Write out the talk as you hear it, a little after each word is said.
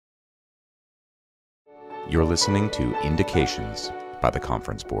You're listening to Indications by the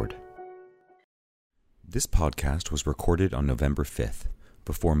Conference Board. This podcast was recorded on November 5th,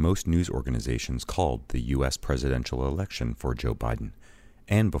 before most news organizations called the U.S. presidential election for Joe Biden,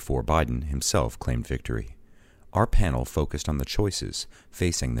 and before Biden himself claimed victory. Our panel focused on the choices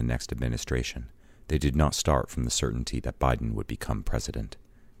facing the next administration. They did not start from the certainty that Biden would become president.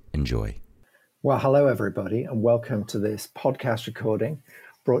 Enjoy. Well, hello, everybody, and welcome to this podcast recording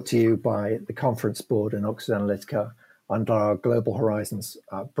brought to you by the Conference Board and Oxford Analytica under our Global Horizons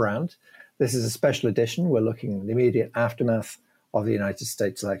brand. This is a special edition. We're looking at the immediate aftermath of the United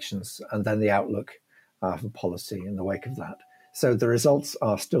States elections and then the outlook for policy in the wake of that. So the results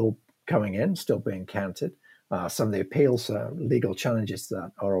are still coming in, still being counted. Some of the appeals, legal challenges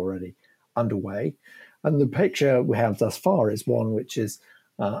that are already underway. And the picture we have thus far is one which is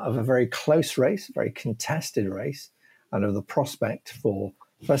of a very close race, very contested race, and of the prospect for,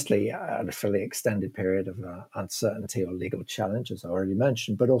 firstly, a fairly extended period of uncertainty or legal challenge, as I already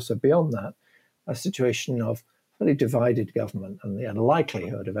mentioned, but also beyond that, a situation of fairly divided government and the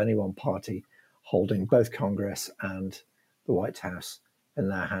unlikelihood of any one party holding both Congress and the White House in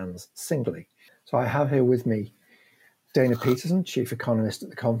their hands singly. So I have here with me Dana Peterson, Chief Economist at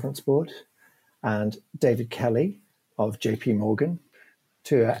the Conference Board, and David Kelly of JP Morgan,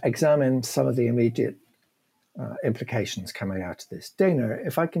 to examine some of the immediate implications coming out of this. Dana,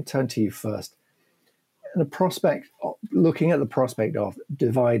 if I can turn to you first, looking at the prospect of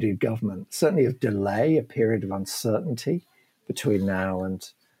divided government, certainly of delay, a period of uncertainty between now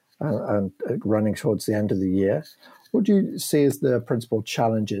and running towards the end of the year, what do you see as the principal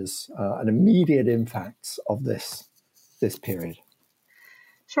challenges and immediate impacts of this period?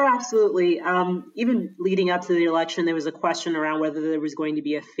 Sure, absolutely. Even leading up to the election, there was a question around whether there was going to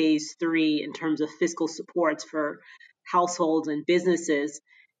be a phase 3 in terms of fiscal supports for households and businesses.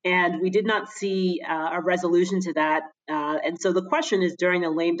 And we did not see a resolution to that. And so the question is during the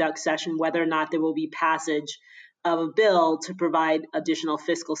lame duck session whether or not there will be passage of a bill to provide additional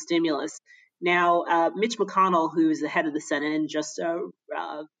fiscal stimulus. Now, Mitch McConnell, who is the head of the Senate and just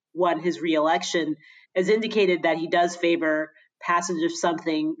won his reelection, has indicated that he does favor passage of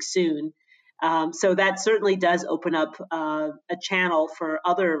something soon. So that certainly does open up a channel for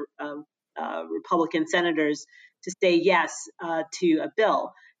other Republican senators to say yes to a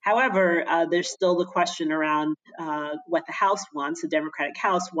bill. However, there's still the question around what the House wants. The Democratic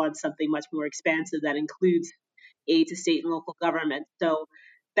House wants something much more expansive that includes aid to state and local government. So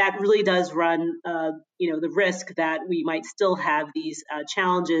that really does run the risk that we might still have these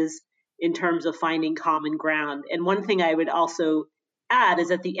challenges in terms of finding common ground. And one thing I would also add is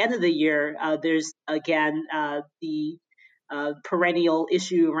at the end of the year, there's again the perennial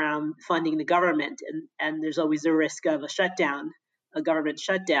issue around funding the government, and there's always a risk of a government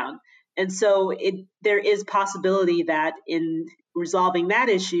shutdown. And so there is possibility that in resolving that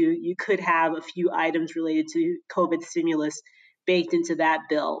issue, you could have a few items related to COVID stimulus baked into that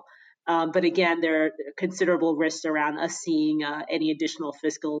bill. But again, there are considerable risks around us seeing any additional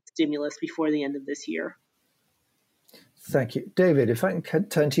fiscal stimulus before the end of this year. Thank you. David, if I can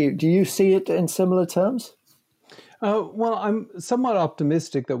turn to you, do you see it in similar terms? Well, I'm somewhat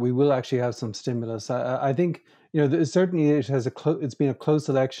optimistic that we will actually have some stimulus. I think, certainly it's been a close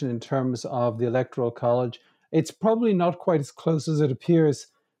election in terms of the Electoral College. It's probably not quite as close as it appears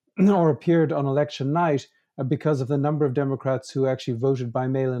or appeared on election night, because of the number of Democrats who actually voted by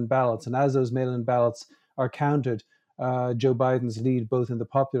mail-in ballots. And as those mail-in ballots are counted, Joe Biden's lead, both in the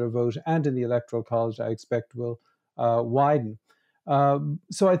popular vote and in the Electoral College, I expect will widen.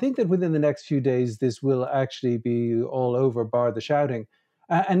 So I think that within the next few days, this will actually be all over, bar the shouting.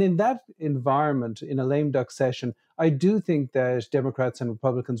 And in that environment, in a lame duck session, I do think that Democrats and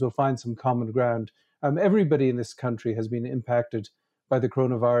Republicans will find some common ground. Everybody in this country has been impacted by the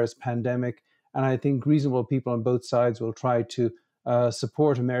coronavirus pandemic. And I think reasonable people on both sides will try to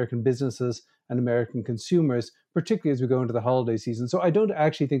support American businesses and American consumers, particularly as we go into the holiday season. So I don't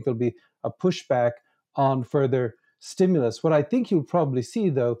actually think there'll be a pushback on further stimulus. What I think you'll probably see,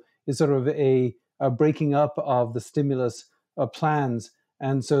 though, is sort of a breaking up of the stimulus plans.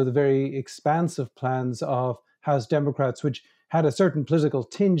 And so the very expansive plans of House Democrats, which had a certain political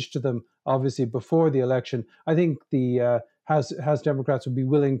tinge to them, obviously, before the election, I think the House Democrats would be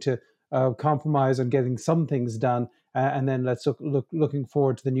willing to compromise on getting some things done, and then let's looking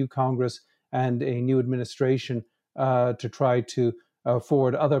forward to the new Congress and a new administration to try to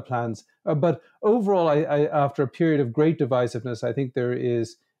forward other plans. But overall, I after a period of great divisiveness, I think there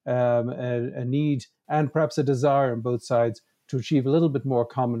is a need and perhaps a desire on both sides to achieve a little bit more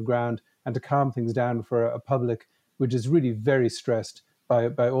common ground and to calm things down for a public which is really very stressed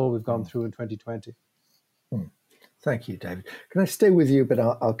by all we've gone through in 2020. Thank you, David. Can I stay with you, but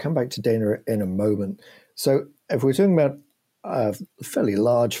I'll come back to Dana in a moment. So if we're talking about a fairly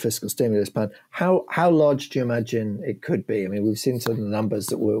large fiscal stimulus plan, how large do you imagine it could be? I mean, we've seen some of the numbers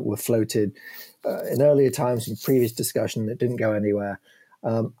that were floated in earlier times in previous discussion that didn't go anywhere.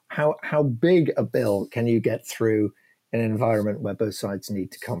 How big a bill can you get through in an environment where both sides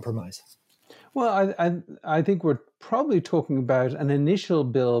need to compromise? Well, I think we're probably talking about an initial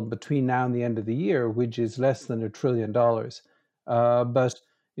bill between now and the end of the year, which is less than $1 trillion. But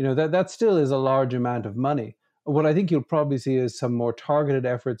that still is a large amount of money. What I think you'll probably see is some more targeted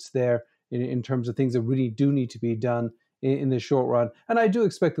efforts there in terms of things that really do need to be done in the short run. And I do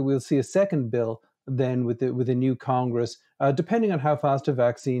expect that we'll see a second bill then with the new Congress, depending on how fast a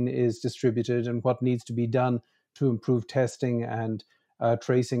vaccine is distributed and what needs to be done to improve testing and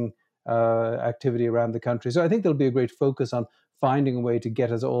tracing activity around the country. So I think there'll be a great focus on finding a way to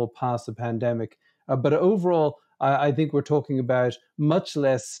get us all past the pandemic. But overall, I think we're talking about much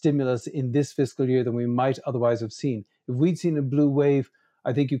less stimulus in this fiscal year than we might otherwise have seen. If we'd seen a blue wave,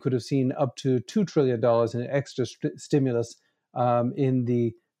 I think you could have seen up to $2 trillion in extra stimulus in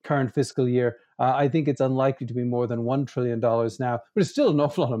the current fiscal year. I think it's unlikely to be more than $1 trillion now, but it's still an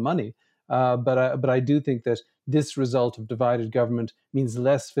awful lot of money. But I do think that this result of divided government means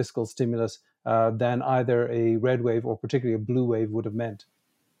less fiscal stimulus than either a red wave or particularly a blue wave would have meant.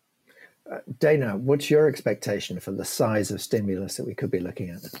 Dana, what's your expectation for the size of stimulus that we could be looking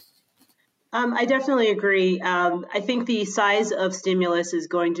at? I definitely agree. I think the size of stimulus is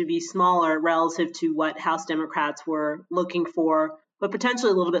going to be smaller relative to what House Democrats were looking for, but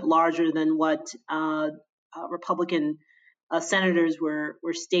potentially a little bit larger than what Republican senators were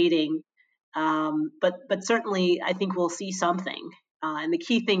stating. But certainly, I think we'll see something. And the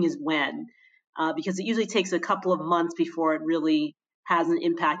key thing is when, because it usually takes a couple of months before it really has an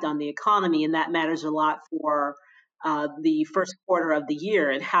impact on the economy. And that matters a lot for the first quarter of the year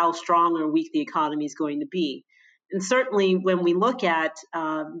and how strong or weak the economy is going to be. And certainly, when we look at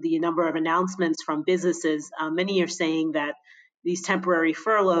the number of announcements from businesses, many are saying that these temporary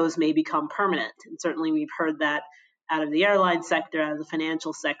furloughs may become permanent. And certainly, we've heard that out of the airline sector, out of the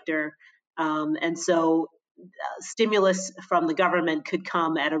financial sector. And so stimulus from the government could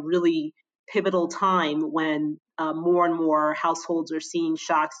come at a really pivotal time when more and more households are seeing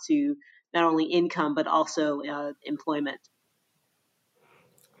shocks to not only income, but also employment.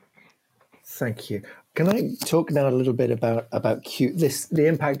 Thank you. Can I talk now a little bit about the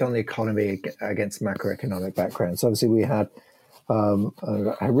impact on the economy against macroeconomic backgrounds? Obviously, we had a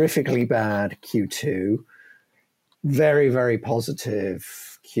horrifically bad Q2, very, very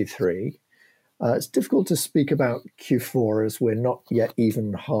positive Q3. It's difficult to speak about Q4 as we're not yet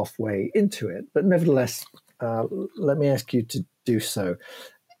even halfway into it, but nevertheless, let me ask you to do so.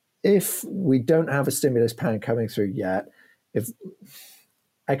 If we don't have a stimulus plan coming through yet, if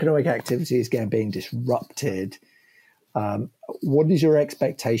economic activity is again being disrupted, what is your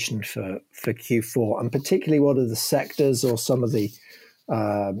expectation for Q4? And particularly, what are the sectors or some of the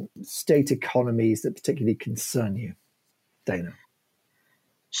state economies that particularly concern you, Dana?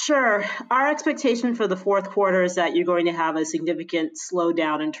 Sure. Our expectation for the fourth quarter is that you're going to have a significant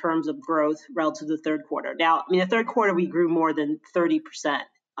slowdown in terms of growth relative to the third quarter. Now, the third quarter, we grew more than 30%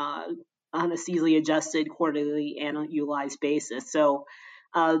 on a seasonally adjusted quarterly annualized basis. So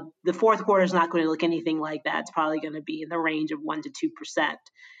the fourth quarter is not going to look anything like that. It's probably going to be in the range of 1% to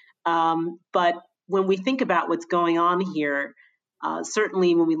 2%. But when we think about what's going on here,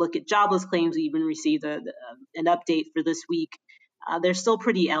 certainly when we look at jobless claims, we even received an update for this week. They're still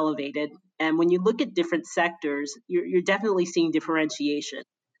pretty elevated. And when you look at different sectors, you're definitely seeing differentiation.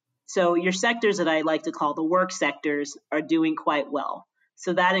 So your sectors that I like to call the work sectors are doing quite well.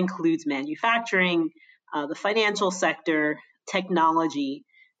 So that includes manufacturing, the financial sector, technology,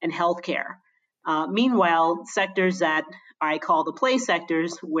 and healthcare. Meanwhile, sectors that I call the play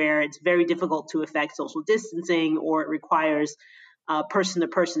sectors, where it's very difficult to affect social distancing or it requires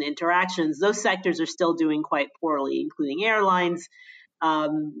person-to-person interactions, those sectors are still doing quite poorly, including airlines,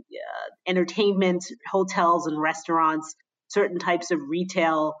 entertainment, hotels and restaurants, certain types of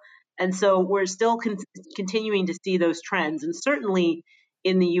retail. And so we're still continuing to see those trends. And certainly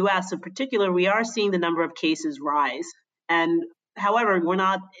in the US in particular, we are seeing the number of cases rise. And however, we're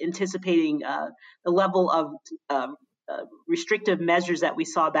not anticipating the level of restrictive measures that we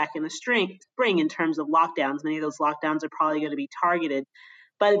saw back in the spring in terms of lockdowns. Many of those lockdowns are probably going to be targeted,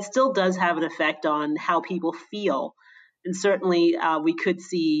 but it still does have an effect on how people feel. And certainly we did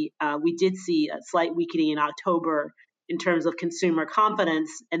see a slight weakening in October in terms of consumer confidence,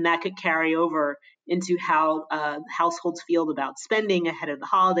 and that could carry over into how households feel about spending ahead of the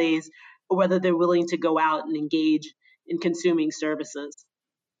holidays or whether they're willing to go out and engage in consuming services.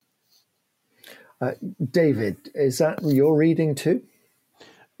 David, is that your reading too?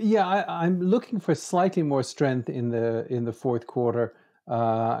 Yeah, I'm looking for slightly more strength in the fourth quarter.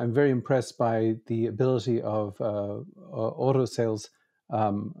 I'm very impressed by the ability of auto sales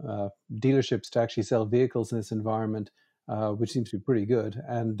dealerships to actually sell vehicles in this environment, which seems to be pretty good.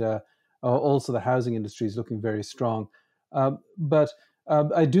 And also the housing industry is looking very strong. But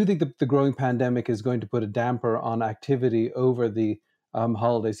I do think that the growing pandemic is going to put a damper on activity over the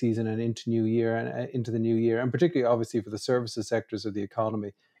holiday season and into the new year, and particularly obviously for the services sectors of the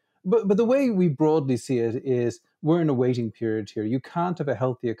economy. But the way we broadly see it is we're in a waiting period here. You can't have a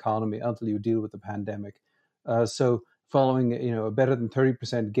healthy economy until you deal with the pandemic. So following a better than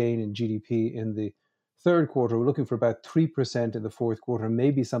 30% gain in GDP in the third quarter, we're looking for about 3% in the fourth quarter,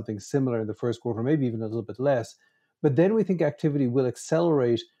 maybe something similar in the first quarter, maybe even a little bit less. But then we think activity will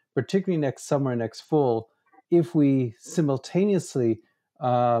accelerate, particularly next summer, next fall, if we simultaneously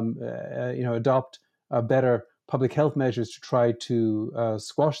adopt better public health measures to try to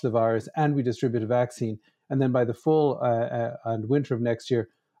squash the virus, and we distribute a vaccine. And then by the fall and winter of next year,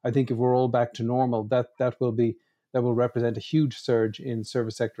 I think if we're all back to normal, that will represent a huge surge in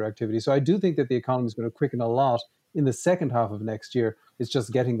service sector activity. So I do think that the economy is going to quicken a lot in the second half of next year. It's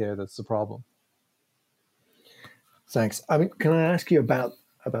just getting there that's the problem. Thanks. I mean, can I ask you about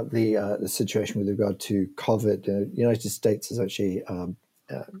the situation with regard to COVID? The United States has actually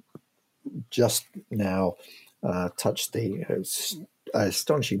just now touched the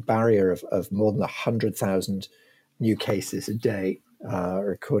astonishing barrier of more than 100,000 new cases a day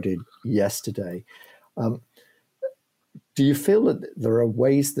recorded yesterday. Do you feel that there are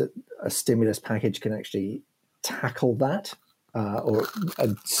ways that a stimulus package can actually tackle that or a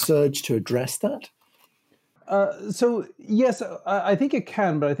surge to address that? So yes, I think it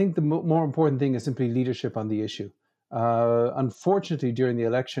can, but I think the more important thing is simply leadership on the issue. Unfortunately, during the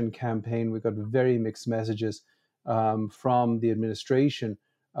election campaign, we got very mixed messages from the administration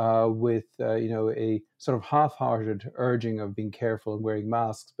with a sort of half-hearted urging of being careful and wearing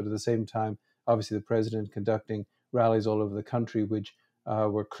masks, but at the same time, obviously the president conducting rallies all over the country, which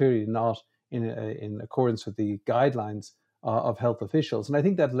were clearly not in accordance with the guidelines of health officials. And I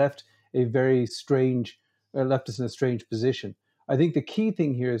think that left us in a strange position. I think the key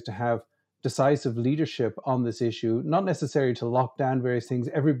thing here is to have decisive leadership on this issue, not necessarily to lock down various things.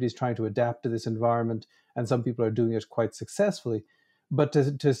 Everybody's trying to adapt to this environment, and some people are doing it quite successfully. But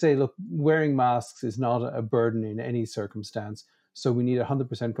to say, look, wearing masks is not a burden in any circumstance. So we need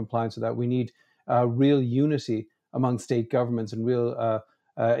 100% compliance with that. We need real unity among state governments and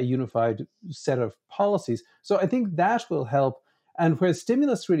a unified set of policies. So I think that will help. And where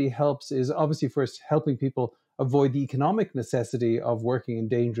stimulus really helps is obviously first helping people avoid the economic necessity of working in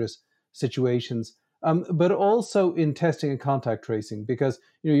dangerous situations, but also in testing and contact tracing. Because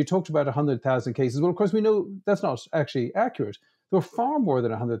you talked about 100,000 cases. Well, of course, we know that's not actually accurate. There were far more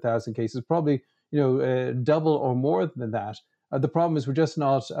than 100,000 cases, probably double or more than that. The problem is we're just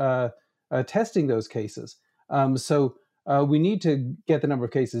not testing those cases. So we need to get the number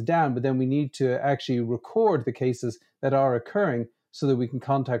of cases down, but then we need to actually record the cases that are occurring so that we can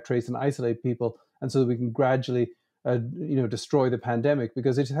contact trace and isolate people, and so that we can gradually destroy the pandemic,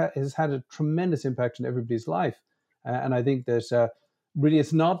 because it has had a tremendous impact on everybody's life. And I think that really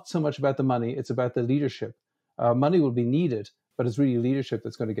it's not so much about the money, it's about the leadership. Money will be needed, but it's really leadership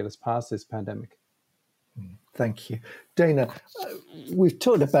that's going to get us past this pandemic. Thank you. Dana, we've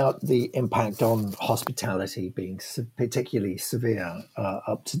talked about the impact on hospitality being particularly severe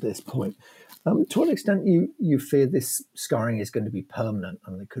up to this point. To what extent you fear this scarring is going to be permanent,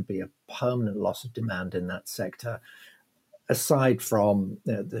 and there could be a permanent loss of demand in that sector, aside from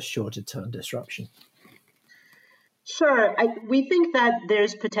the shorter term disruption? Sure. We think that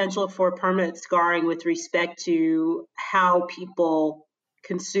there's potential for permanent scarring with respect to how people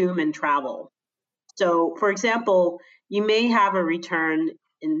consume and travel. So, for example, you may have a return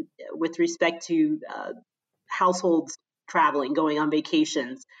with respect to households traveling, going on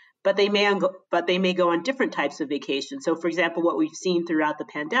vacations, but they may go on different types of vacations. So, for example, what we've seen throughout the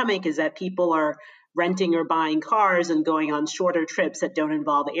pandemic is that people are renting or buying cars and going on shorter trips that don't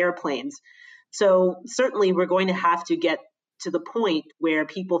involve airplanes. So certainly we're going to have to get to the point where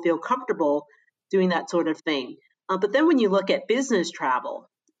people feel comfortable doing that sort of thing. But then when you look at business travel,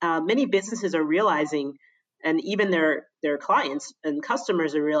 many businesses are realizing, and even their clients and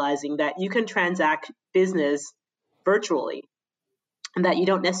customers are realizing, that you can transact business virtually and that you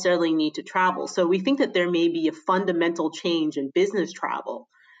don't necessarily need to travel. So we think that there may be a fundamental change in business travel,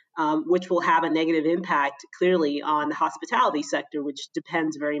 which will have a negative impact clearly on the hospitality sector, which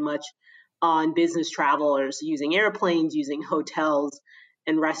depends very much on business travelers using airplanes, using hotels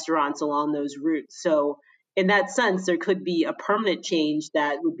and restaurants along those routes. So in that sense, there could be a permanent change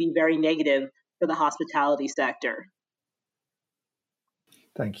that would be very negative for the hospitality sector.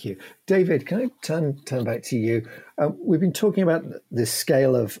 Thank you. David, can I turn back to you? We've been talking about the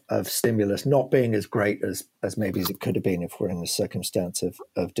scale of stimulus not being as great as maybe as it could have been if we're in the circumstance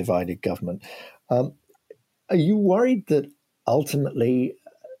of divided government. Are you worried that ultimately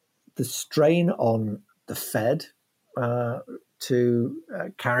the strain on the Fed to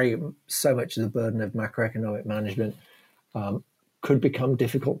carry so much of the burden of macroeconomic management could become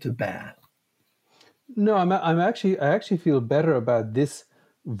difficult to bear? No, I actually feel better about this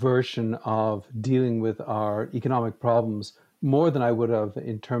version of dealing with our economic problems more than I would have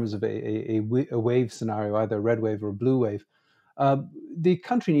in terms of a wave scenario, either a red wave or a blue wave. The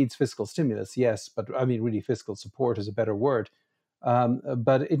country needs fiscal stimulus, yes, but I mean, really, fiscal support is a better word.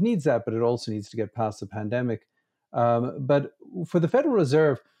 But it needs that, but it also needs to get past the pandemic. But for the Federal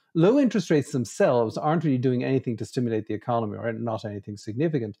Reserve, low interest rates themselves aren't really doing anything to stimulate the economy, or not anything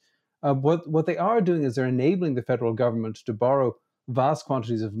significant. What they are doing is they're enabling the federal government to borrow vast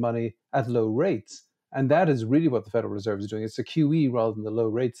quantities of money at low rates. And that is really what the Federal Reserve is doing. It's the QE rather than the low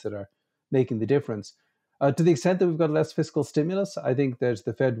rates that are making the difference. To the extent that we've got less fiscal stimulus, I think that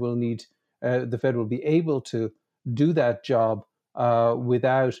the Fed will be able to do that job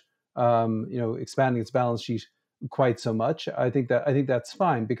without expanding its balance sheet quite so much. I think that's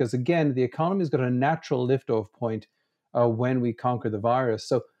fine because again, the economy's got a natural liftoff point when we conquer the virus.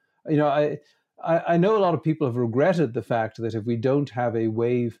 So, I know a lot of people have regretted the fact that if we don't have a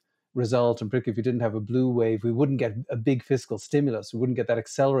wave result, and particularly if we didn't have a blue wave, we wouldn't get a big fiscal stimulus. We wouldn't get that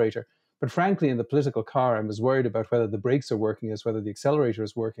accelerator. But frankly, in the political car, I'm as worried about whether the brakes are working as whether the accelerator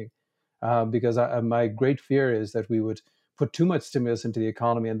is working. Because my great fear is that we would put too much stimulus into the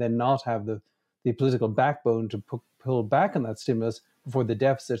economy and then not have the political backbone to pull back on that stimulus before the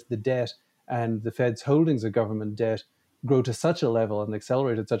deficit, the debt, and the Fed's holdings of government debt grow to such a level and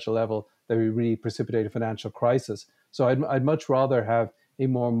accelerate at such a level that we really precipitate a financial crisis. So I'd much rather have a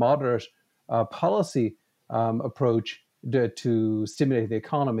more moderate policy approach to stimulate the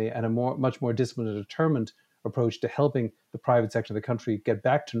economy and a much more disciplined and determined approach to helping the private sector of the country get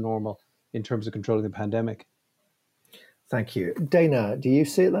back to normal in terms of controlling the pandemic. Thank you. Dana, do you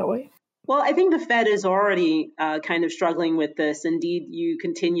see it that way? Well, I think the Fed is already kind of struggling with this. Indeed, you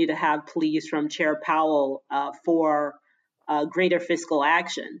continue to have pleas from Chair Powell for greater fiscal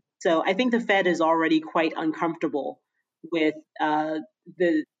action. So I think the Fed is already quite uncomfortable with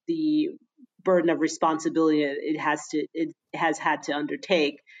the burden of responsibility it has had to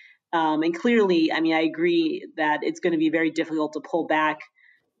undertake. And clearly, I mean, I agree that it's going to be very difficult to pull back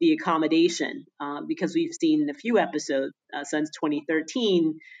the accommodation because we've seen a few episodes since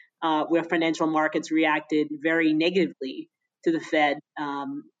 2013 where financial markets reacted very negatively to the Fed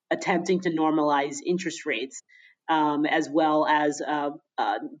attempting to normalize interest rates, as well as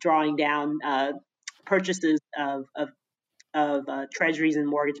drawing down purchases of treasuries and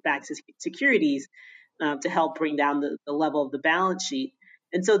mortgage-backed securities to help bring down the level of the balance sheet.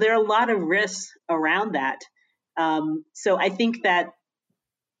 And so there are a lot of risks around that. So I think that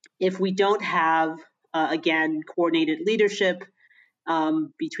if we don't have, again, coordinated leadership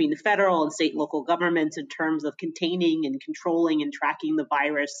between the federal and state and local governments in terms of containing and controlling and tracking the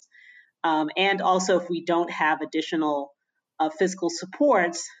virus, and also if we don't have additional fiscal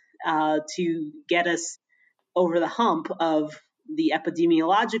supports to get us over the hump of the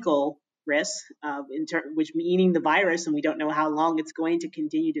epidemiological risks, which meaning the virus, and we don't know how long it's going to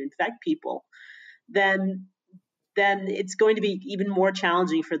continue to infect people, then it's going to be even more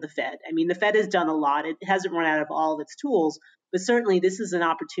challenging for the Fed. I mean, the Fed has done a lot. It hasn't run out of all of its tools, but certainly this is an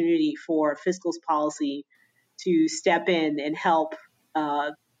opportunity for fiscal policy to step in and help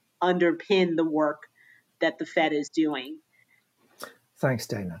underpin the work that the Fed is doing. Thanks,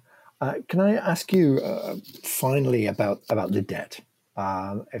 Dana. Can I ask you finally about the debt?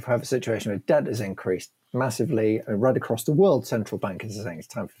 If we have a situation where debt has increased massively right across the world, central bankers are saying it's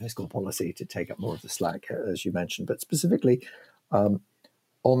time for fiscal policy to take up more of the slack, as you mentioned. But specifically on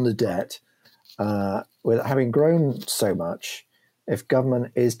the debt, with having grown so much, if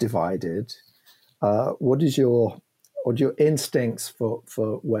government is divided, what are your instincts for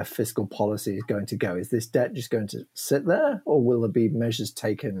where fiscal policy is going to go? Is this debt just going to sit there, or will there be measures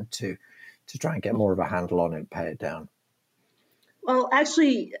taken to try and get more of a handle on it, pay it down? Well,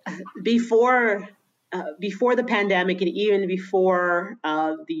 actually, before the pandemic and even before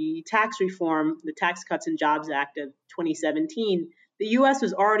the tax reform, the Tax Cuts and Jobs Act of 2017, the U.S.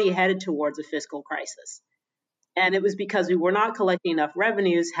 was already headed towards a fiscal crisis. And it was because we were not collecting enough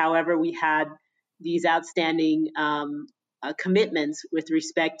revenues. However, we had these outstanding commitments with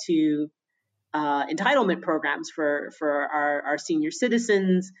respect to entitlement programs for our senior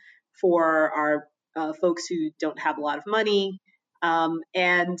citizens, for our folks who don't have a lot of money,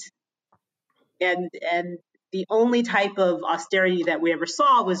 and the only type of austerity that we ever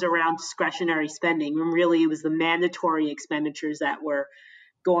saw was around discretionary spending. And really, it was the mandatory expenditures that were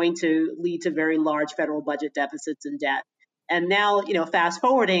going to lead to very large federal budget deficits and debt. And now, fast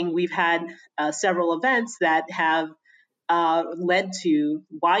forwarding, we've had several events that have led to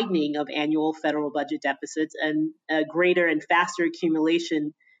widening of annual federal budget deficits and a greater and faster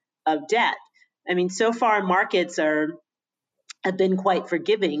accumulation of debt. I mean, so far markets have been quite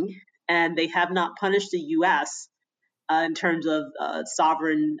forgiving, and they have not punished the U.S. In terms of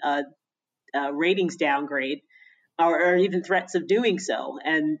sovereign ratings downgrade, or even threats of doing so.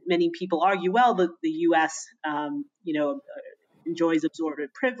 And many people argue, well, the U.S. Enjoys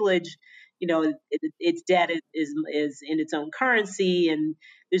absorbent privilege. Its debt is in its own currency, and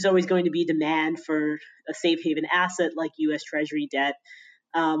there's always going to be demand for a safe haven asset like U.S. Treasury debt.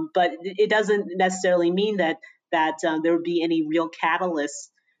 But it doesn't necessarily mean that there would be any real catalysts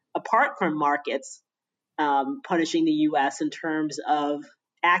apart from markets punishing the U.S. in terms of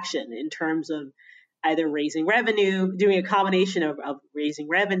action, in terms of either raising revenue, doing a combination of raising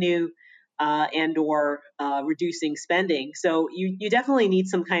revenue and or reducing spending. So you definitely need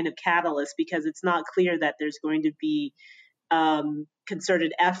some kind of catalyst, because it's not clear that there's going to be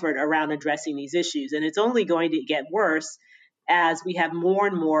concerted effort around addressing these issues. And it's only going to get worse as we have more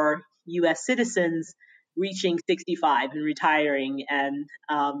and more U.S. citizens reaching 65 and retiring and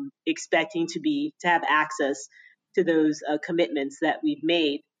expecting to have access to those commitments that we've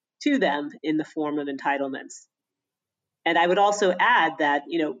made to them in the form of entitlements. And I would also add that,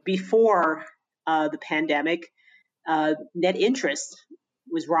 before the pandemic, net interest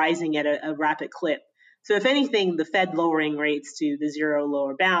was rising at a rapid clip. So if anything, the Fed lowering rates to the zero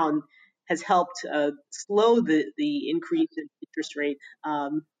lower bound has helped slow the increase in interest rate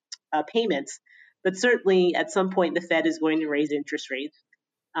payments. But certainly at some point, the Fed is going to raise interest rates,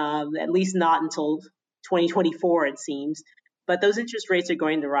 at least not until 2024, it seems. But those interest rates are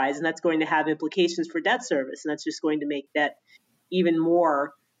going to rise, and that's going to have implications for debt service, and that's just going to make debt even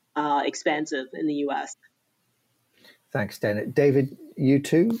more expensive in the U.S. Thanks, Dana. David, you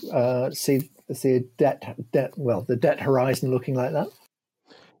too see the debt horizon looking like that?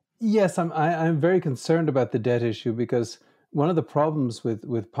 Yes, I'm very concerned about the debt issue, because one of the problems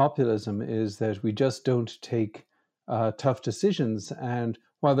with populism is that we just don't take tough decisions. And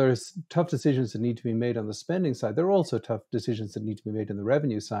while there's tough decisions that need to be made on the spending side, there are also tough decisions that need to be made on the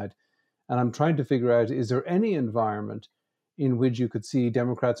revenue side. And I'm trying to figure out, is there any environment in which you could see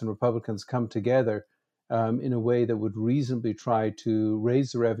Democrats and Republicans come together in a way that would reasonably try to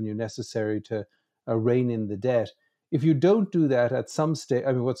raise the revenue necessary to rein in the debt? If you don't do that at some stage,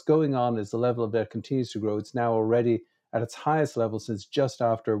 I mean, what's going on is the level of debt continues to grow. It's now already at its highest level since just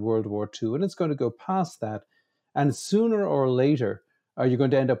after World War II, and it's going to go past that. And sooner or later, you're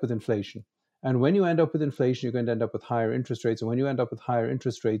going to end up with inflation. And when you end up with inflation, you're going to end up with higher interest rates. And when you end up with higher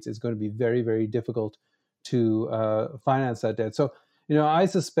interest rates, it's going to be very, very difficult to finance that debt. So, I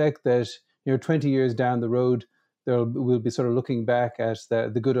suspect that, 20 years down the road, we'll be sort of looking back at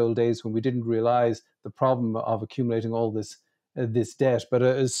the good old days when we didn't realize the problem of accumulating all this debt.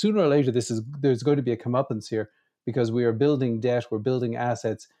 But sooner or later, there's going to be a comeuppance here, because we are building debt, we're building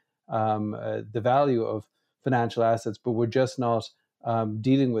assets, the value of financial assets, but we're just not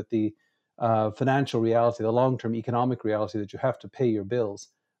dealing with the financial reality, the long-term economic reality that you have to pay your bills.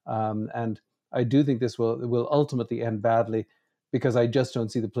 And I do think this will ultimately end badly, because I just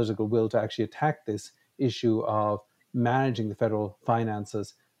don't see the political will to actually attack this issue of managing the federal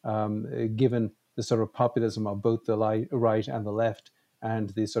finances, given the sort of populism of both the right and the left, and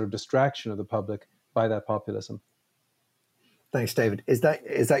the sort of distraction of the public by that populism. Thanks, David. Is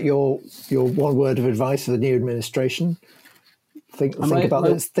that your one word of advice for the new administration? Think about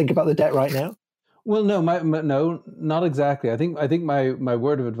the debt right now. Well, no, no, not exactly. I think my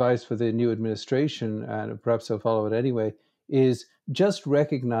word of advice for the new administration, and perhaps I'll follow it anyway, is just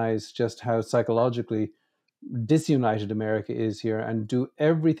recognize just how psychologically disunited America is here, and do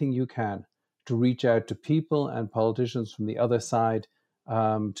everything you can to reach out to people and politicians from the other side,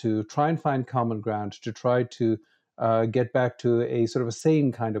 to try and find common ground, to try to get back to a sort of a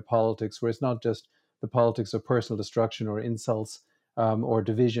sane kind of politics, where it's not just the politics of personal destruction or insults or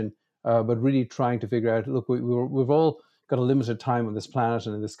division, but really trying to figure out, look, we've all got a limited time on this planet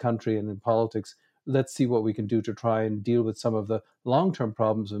and in this country and in politics. Let's see what we can do to try and deal with some of the long-term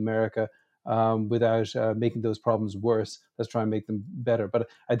problems of America, without making those problems worse. Let's try and make them better. But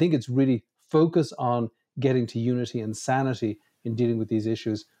I think it's really focus on getting to unity and sanity in dealing with these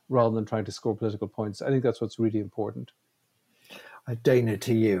issues rather than trying to score political points. I think that's what's really important. Dana,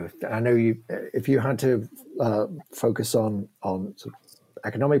 to you. I know if you had to focus on sort of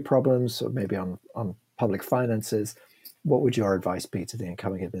economic problems or maybe on public finances, what would your advice be to the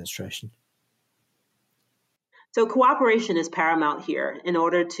incoming administration? So cooperation is paramount here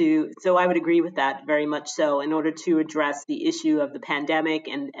so I would agree with that very much so, in order to address the issue of the pandemic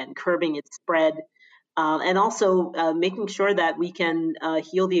and curbing its spread, and also making sure that we can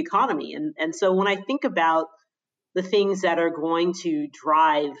heal the economy. And so when I think about the things that are going to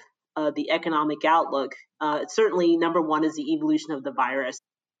drive the economic outlook, certainly number one is the evolution of the virus.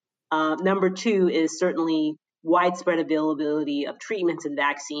 Number two is certainly widespread availability of treatments and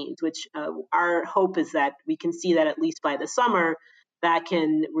vaccines, which our hope is that we can see that at least by the summer, that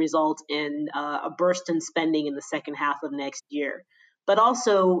can result in a burst in spending in the second half of next year. But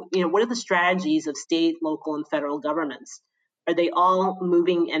also, what are the strategies of state, local, and federal governments? Are they all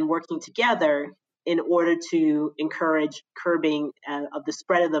moving and working together in order to encourage curbing of the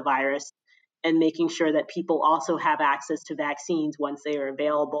spread of the virus and making sure that people also have access to vaccines once they are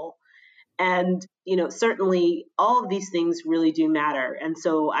available? And, certainly all of these things really do matter. And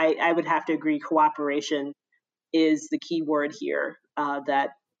so I would have to agree, cooperation is the key word here,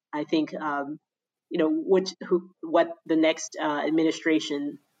 that I think, what the next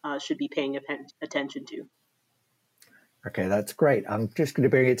administration should be paying attention to. Okay, that's great. I'm just going to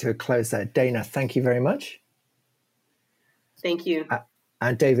bring it to a close there. Dana, thank you very much. Thank you.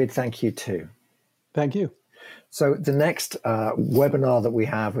 And David, thank you too. Thank you. So the next webinar that we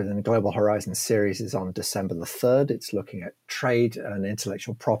have within the Global Horizons series is on December the 3rd. It's looking at trade and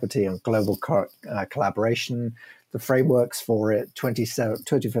intellectual property and global collaboration, the frameworks for it,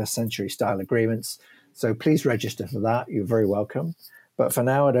 21st century style agreements. So please register for that. You're very welcome. But for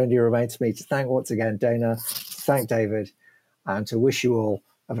now, it only remains for me to thank once again Dana, thank David, and to wish you all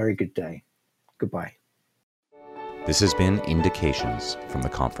a very good day. Goodbye. This has been Indications from the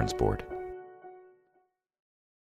Conference Board.